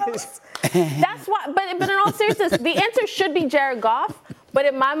 like toast. That's why. But in all seriousness, the answer should be Jared Goff. But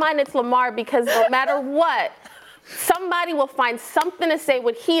in my mind, it's Lamar, because no matter what, somebody will find something to say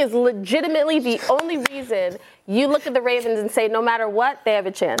when he is legitimately the only reason you look at the Ravens and say, no matter what, they have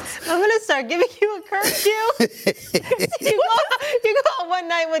a chance. I'm going to start giving you a curfew. you go one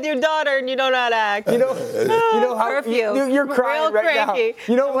night with your daughter and you don't know how to act. You know how you're crying real right cranky. now.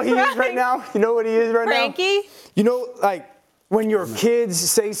 You know what he is right now? You know what he is right cranky? now? You know, like when your kids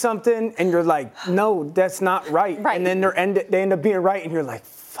say something and you're like, no, that's not right. And then they end up being right, and you're like,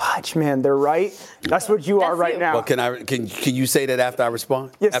 fudge, man, they're right. That's what you are right now. Well, can you say that after I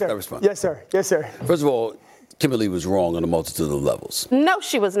respond? Yes, after sir. I respond. Yes, sir. Yes, sir. First of all, Kimberly was wrong on a multitude of levels. No,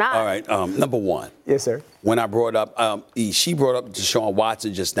 she was not. All right, number one. Yes, sir. When I brought up, she brought up Deshaun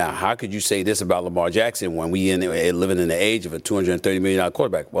Watson just now. How could you say this about Lamar Jackson when we living in the age of a $230 million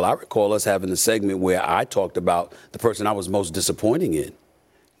quarterback? Well, I recall us having a segment where I talked about the person I was most disappointing in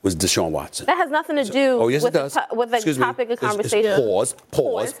was Deshaun Watson. That has nothing to do with the topic of conversation.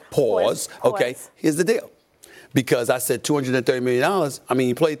 Pause. Okay, here's the deal. Because I said $230 million. I mean,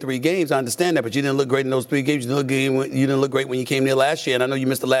 you played 3 games. I understand that, but you didn't look great in those 3 games. You didn't look great when you came there last year. And I know you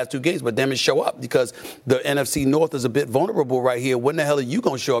missed the last 2 games, but damn it, show up because the NFC North is a bit vulnerable right here. When the hell are you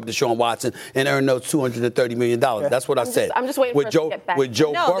going to show up, Deshaun Watson, and earn those $230 million? That's what I said. I'm just waiting for us to get back. With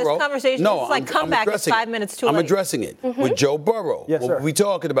Joe Burrow. This conversation is like comeback is 5 minutes too late. I'm addressing it. With Joe Burrow. Yes, what are we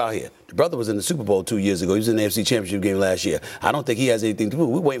talking about here? The brother was in the Super Bowl 2 years ago. He was in the AFC Championship game last year. I don't think he has anything to do.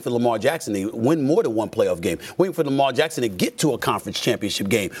 We're waiting for Lamar Jackson to win more than one playoff game. Waiting for Lamar Jackson to get to a conference championship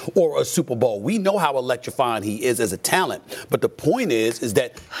game or a Super Bowl. We know how electrifying he is as a talent. But the point is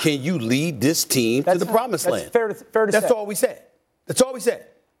that can you lead this team to the promised land? Fair to say. That's all we said. That's all we said.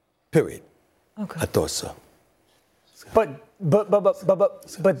 Period. Okay. I thought so. But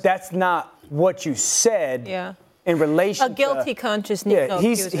that's not what you said. Yeah. In relation a guilty conscience.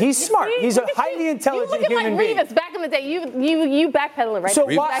 He's smart. He's a highly intelligent human being. Revis back in the day. You backpedaling right so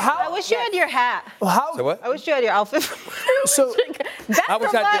now. I wish you had your hat. So what? I wish you had your outfit. So I wish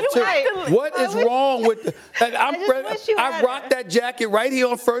I did too. What is wrong with? I rocked that jacket right here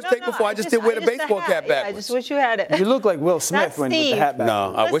on First Take before. I just didn't wear the baseball cap back. I just wish you had it. You look like Will Smith with the hat back.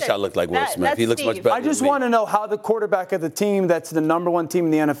 No, I wish I looked like Will Smith. He looks much better. I just want to know how the quarterback of the team that's the number 1 team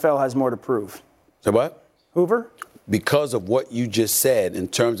in the NFL has more to prove. So what? Hoover? Because of what you just said in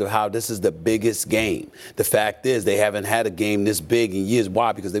terms of how this is the biggest game. The fact is they haven't had a game this big in years.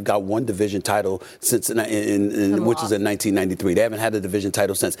 Why? Because they've got one division title since which is in 1993. They haven't had a division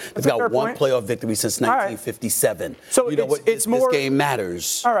title since. They've got one playoff victory since 1957. So you know what? This game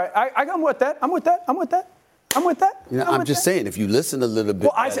matters. All right. I'm with that. I'm with that. You know, I'm just saying, if you listen a little bit.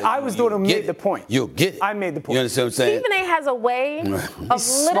 Well, I was the one who made the point. You'll get it. I made the point. You understand what I'm saying? Stephen A. has a way of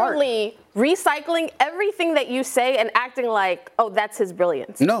literally recycling everything that you say and acting like, oh, that's his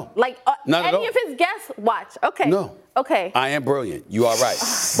brilliance. No. Like not any of his guests, watch. Okay. No. Okay. I am brilliant. You are right.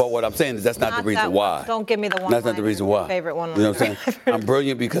 But what I'm saying is that's not the reason why. Don't give me the one. That's not the reason why. Favorite one. You know what I'm saying? I'm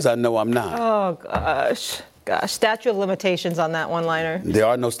brilliant because I know I'm not. Oh, gosh. Statute of limitations on that one-liner. There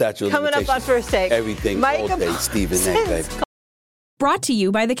are no statute of limitations. Coming up on First Take. Everything all day, Stephen A. Brought to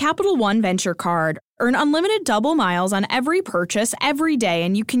you by the Capital One Venture Card. Earn unlimited double miles on every purchase every day,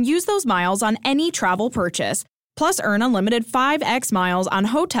 and you can use those miles on any travel purchase. Plus, earn unlimited 5x miles on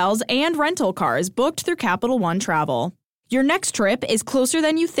hotels and rental cars booked through Capital One Travel. Your next trip is closer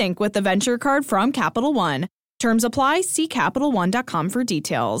than you think with the Venture Card from Capital One. Terms apply. See CapitalOne.com for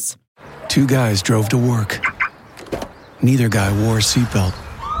details. 2 guys drove to work. Neither guy wore a seatbelt.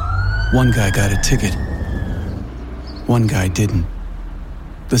 One guy got a ticket. One guy didn't.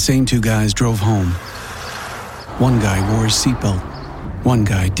 The same 2 guys drove home. One guy wore his seatbelt. One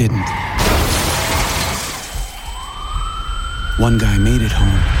guy didn't. One guy made it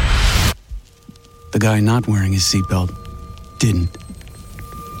home. The guy not wearing his seatbelt didn't.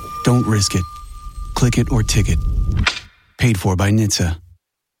 Don't risk it. Click it or ticket. Paid for by NHTSA.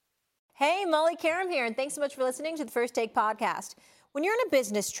 Hey, Molly Karam here, and thanks so much for listening to the First Take podcast. When you're on a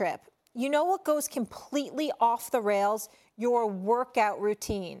business trip, you know what goes completely off the rails? Your workout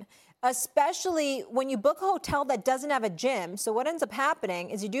routine, especially when you book a hotel that doesn't have a gym. So what ends up happening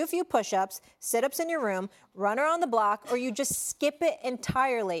is you do a few push-ups, sit-ups in your room, run around the block, or you just skip it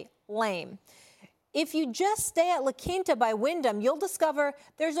entirely. Lame. If you just stay at La Quinta by Wyndham, you'll discover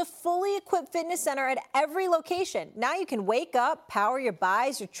there's a fully equipped fitness center at every location. Now you can wake up, power your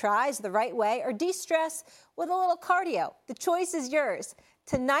bis, your tris the right way, or de-stress with a little cardio. The choice is yours.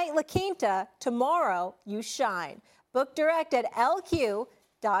 Tonight, La Quinta. Tomorrow, you shine. Book direct at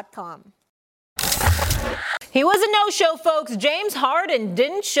lq.com. He was a no-show, folks. James Harden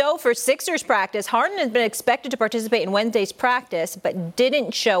didn't show for Sixers practice. Harden has been expected to participate in Wednesday's practice, but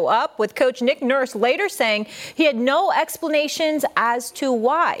didn't show up, with Coach Nick Nurse later saying he had no explanations as to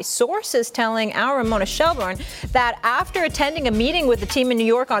why. Sources telling our Ramona Shelburne that after attending a meeting with the team in New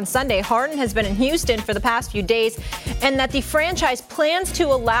York on Sunday, Harden has been in Houston for the past few days, and that the franchise plans to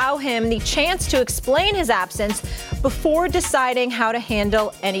allow him the chance to explain his absence before deciding how to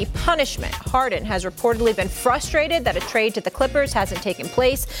handle any punishment. Harden has reportedly been frustrated that a trade to the Clippers hasn't taken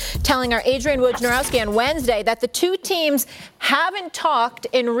place, telling our Adrian Wojnarowski on Wednesday that the two teams haven't talked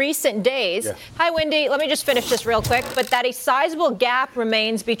in recent days. Yeah. Hi, Wendy. Let me just finish this real quick. But that a sizable gap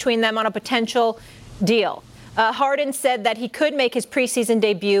remains between them on a potential deal. Harden said that he could make his preseason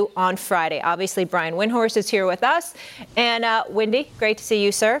debut on Friday. Obviously, Brian Windhorst is here with us. And Windy, great to see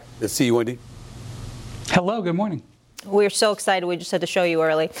you, sir. Good to see you, Windy. Hello, good morning. We're so excited. We just had to show you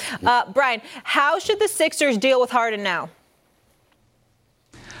early. Brian, how should the Sixers deal with Harden now?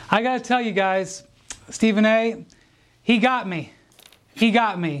 I got to tell you guys, Stephen A., he got me. He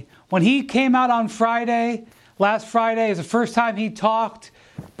got me. When he came out on Friday, last Friday, is the first time he talked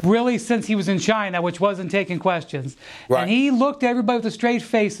really since he was in China, which wasn't taking questions. Right. And he looked at everybody with a straight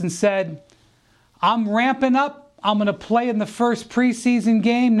face and said, I'm ramping up. I'm going to play in the first preseason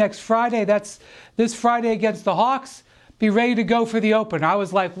game next Friday. That's this Friday against the Hawks. Be ready to go for the opener. I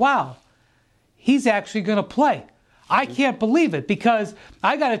was like, wow, he's actually going to play. I can't believe it, because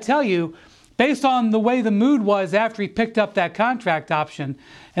I got to tell you, based on the way the mood was after he picked up that contract option,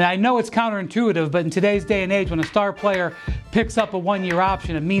 and I know it's counterintuitive, but in today's day and age, when a star player picks up a one-year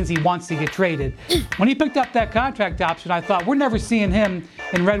option, it means he wants to get traded. When he picked up that contract option, I thought, we're never seeing him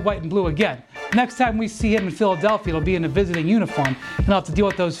in red, white, and blue again. Next time we see him in Philadelphia, it'll be in a visiting uniform, and I'll have to deal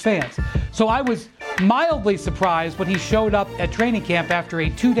with those fans. So I was mildly surprised when he showed up at training camp after a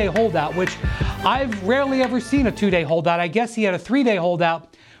 2-day holdout, which I've rarely ever seen a 2-day holdout. I guess he had a 3-day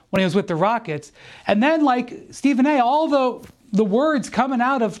holdout when he was with the Rockets. And then, like Stephen A., all the words coming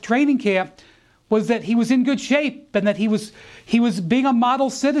out of training camp was that he was in good shape and that he was being a model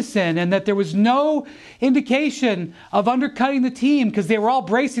citizen and that there was no indication of undercutting the team, because they were all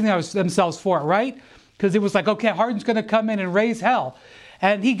bracing themselves for it, right? Because it was like, okay, Harden's going to come in and raise hell.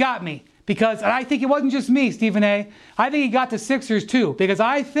 And he got me. And I think it wasn't just me, Stephen A. I think he got the Sixers too, because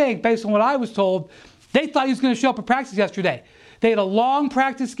I think, based on what I was told, they thought he was going to show up at practice yesterday. They had a long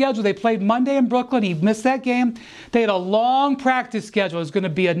practice schedule. They played Monday in Brooklyn. He missed that game. They had a long practice schedule. It was going to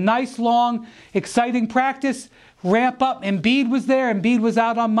be a nice, long, exciting practice. Ramp up. Embiid was there. Embiid was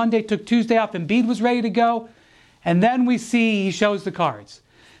out on Monday, took Tuesday off. Embiid was ready to go. And then we see he shows the cards.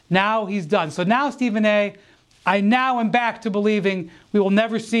 Now he's done. So now, Stephen A., I now am back to believing we will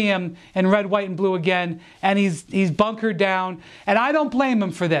never see him in red, white, and blue again, and he's bunkered down. And I don't blame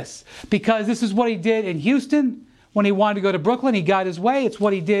him for this, because this is what he did in Houston when he wanted to go to Brooklyn. He got his way. It's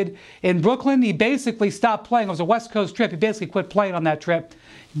what he did in Brooklyn. He basically stopped playing. It was a West Coast trip. He basically quit playing on that trip,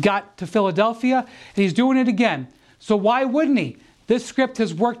 got to Philadelphia, and he's doing it again. So why wouldn't he? This script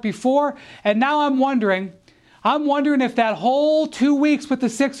has worked before, and now I'm wondering if that whole 2 weeks with the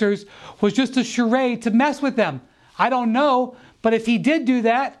Sixers was just a charade to mess with them. I don't know, but if he did do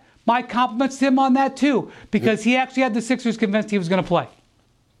that, my compliments to him on that too, because he actually had the Sixers convinced he was going to play.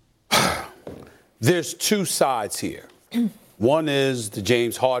 There's two sides here. One is the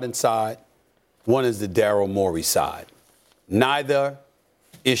James Harden side. One is the Daryl Morey side. Neither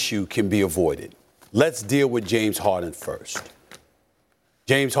issue can be avoided. Let's deal with James Harden first.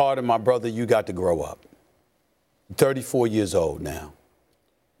 James Harden, my brother, you got to grow up. 34 years old now.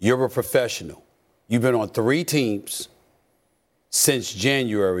 You're a professional. You've been on 3 teams since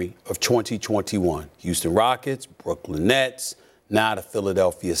January of 2021. Houston Rockets, Brooklyn Nets, now the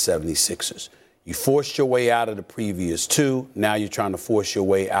Philadelphia 76ers. You forced your way out of the previous 2. Now you're trying to force your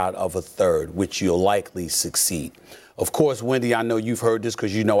way out of a 3rd, which you'll likely succeed. Of course, Wendy, I know you've heard this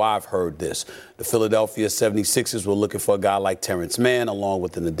because you know I've heard this. The Philadelphia 76ers were looking for a guy like Terrence Mann, along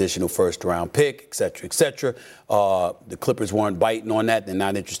with an additional first-round pick, et cetera, et cetera. The Clippers weren't biting on that. They're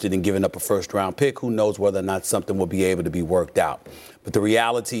not interested in giving up a first-round pick. Who knows whether or not something will be able to be worked out. But the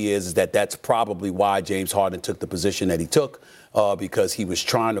reality is that that's probably why James Harden took the position that he took, because he was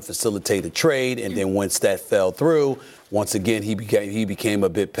trying to facilitate a trade, and then once that fell through, once again, he became a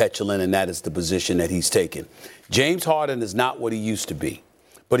bit petulant, and that is the position that he's taken. James Harden is not what he used to be,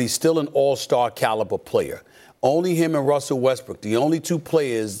 but he's still an all-star caliber player. Only him and Russell Westbrook, the only 2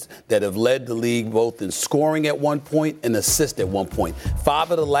 players that have led the league both in scoring at one point and assist at one point.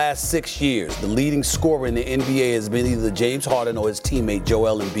 5 of the last 6 years, the leading scorer in the NBA has been either James Harden or his teammate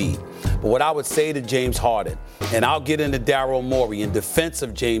Joel Embiid. But what I would say to James Harden, and I'll get into Daryl Morey in defense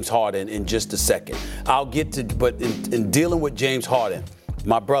of James Harden in just a second. But in dealing with James Harden,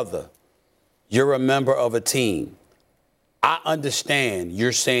 my brother, you're a member of a team. I understand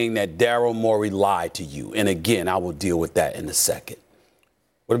you're saying that Daryl Morey lied to you. And again, I will deal with that in a second.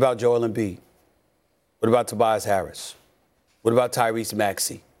 What about Joel Embiid? What about Tobias Harris? What about Tyrese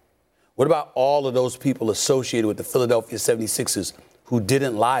Maxey? What about all of those people associated with the Philadelphia 76ers who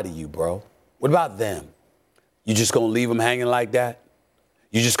didn't lie to you, bro? What about them? You just going to leave them hanging like that?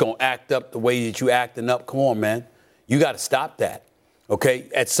 You just going to act up the way that you acting up? Come on, man. You got to stop that. Okay,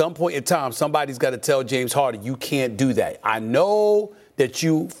 at some point in time, somebody's got to tell James Harden, you can't do that. I know that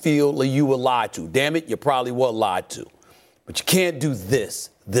you feel like you were lied to. Damn it, you probably were lied to. But you can't do this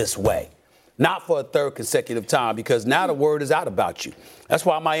way. not for a third consecutive time, because now the word is out about you. That's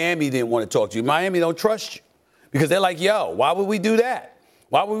why Miami didn't want to talk to you. Miami don't trust you because they're like, yo, why would we do that?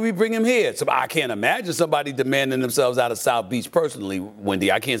 Why would we bring him here? So I can't imagine somebody demanding themselves out of South Beach personally, Wendy.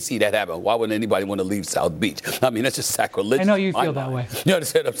 I can't see that happen. Why would anybody want to leave South Beach? I mean, that's just sacrilegious. I know you feel that way. You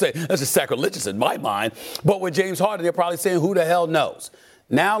understand what I'm saying? That's just sacrilegious in my mind. But with James Harden, they're probably saying, who the hell knows?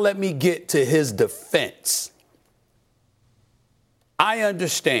 Now let me get to his defense. I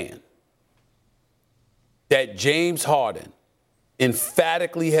understand that James Harden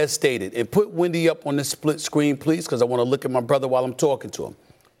emphatically has stated, and put Wendy up on the split screen, please, because I want to look at my brother while I'm talking to him.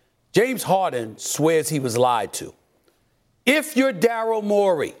 James Harden swears he was lied to. If you're Daryl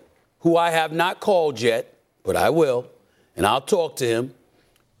Morey, who I have not called yet, but I will, and I'll talk to him.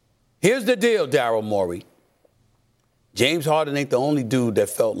 Here's the deal, Daryl Morey. James Harden ain't the only dude that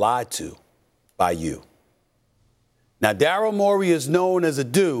felt lied to by you. Now, Daryl Morey is known as a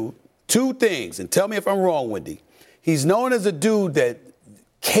dude, two things, and tell me if I'm wrong, Wendy. He's known as a dude that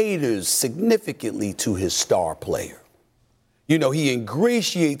caters significantly to his star player. You know, he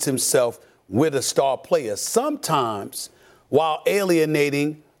ingratiates himself with a star player, sometimes while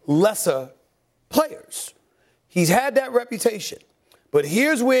alienating lesser players. He's had that reputation. But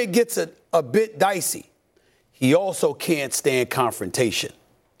here's where it gets a bit dicey. He also can't stand confrontation.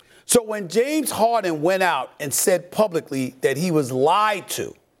 So when James Harden went out and said publicly that he was lied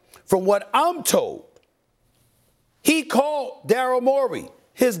to, from what I'm told, he called Daryl Morey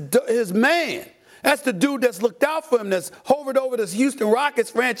his man. That's the dude that's looked out for him, that's hovered over this Houston Rockets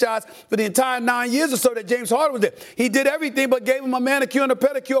franchise for the entire 9 years or so that James Harden was there. He did everything but gave him a manicure and a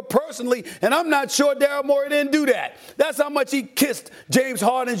pedicure personally, and I'm not sure Daryl Morey didn't do that. That's how much he kissed James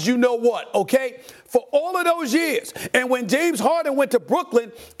Harden's you-know-what, okay? For all of those years. And when James Harden went to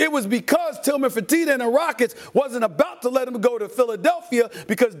Brooklyn, it was because Tillman Fertitta and the Rockets wasn't about to let him go to Philadelphia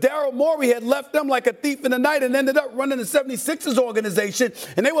because Daryl Morey had left them like a thief in the night and ended up running the 76ers organization.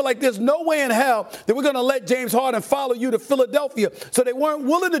 And they were like, there's no way in hell that we're going to let James Harden follow you to Philadelphia. So they weren't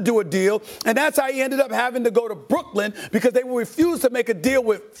willing to do a deal. And that's how he ended up having to go to Brooklyn because they refused to make a deal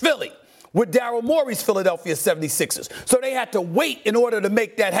with Philly, with Daryl Morey's Philadelphia 76ers. So they had to wait in order to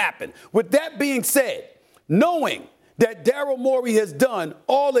make that happen. With that being said, knowing that Daryl Morey has done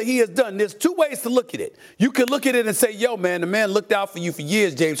all that he has done, there's two ways to look at it. You can look at it and say, yo, man, the man looked out for you for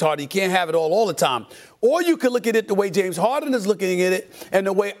years, James Harden. You can't have it all the time. Or you can look at it the way James Harden is looking at it and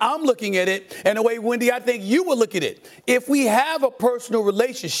the way I'm looking at it and the way, Wendy, I think you would look at it. If we have a personal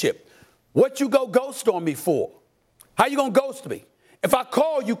relationship, what you go ghost on me for? How you going to ghost me? If I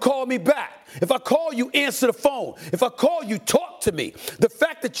call you, call me back. If I call you, answer the phone. If I call you, talk to me. The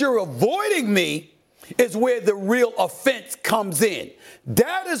fact that you're avoiding me is where the real offense comes in.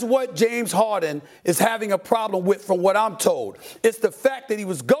 That is what James Harden is having a problem with from what I'm told. It's the fact that he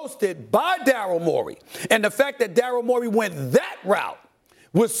was ghosted by Daryl Morey. And the fact that Daryl Morey went that route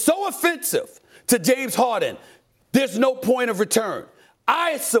was so offensive to James Harden, there's no point of return.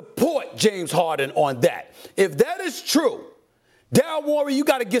 I support James Harden on that. If that is true, Daryl Morey, you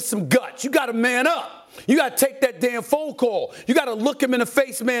got to get some guts. You got to man up. You got to take that damn phone call. You got to look him in the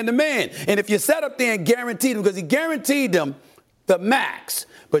face man to man. And if you sat up there and guaranteed him, because he guaranteed them the max.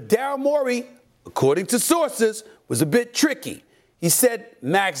 But Daryl Morey, according to sources, was a bit tricky. He said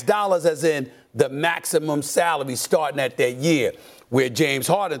max dollars as in the maximum salary starting at that year, where James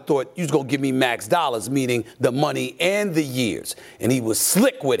Harden thought you was going to give me max dollars, meaning the money and the years. And he was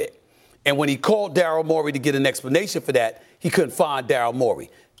slick with it. And when he called Daryl Morey to get an explanation for that, he couldn't find Daryl Morey.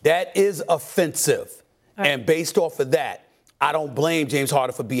 That is offensive. Right. And based off of that, I don't blame James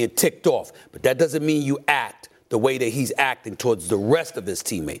Harden for being ticked off. But that doesn't mean you act the way that he's acting towards the rest of his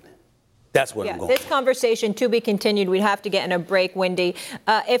teammate. That's what I'm going. This conversation to be continued. We'd have to get in a break, Wendy.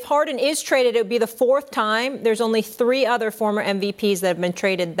 If Harden is traded, it would be the fourth time. There's only 3 other former MVPs that have been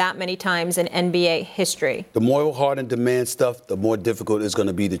traded that many times in NBA history. The more Harden demands stuff, the more difficult it's going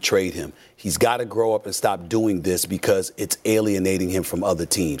to be to trade him. He's got to grow up and stop doing this because it's alienating him from other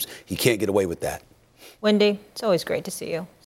teams. He can't get away with that. Wendy, it's always great to see you.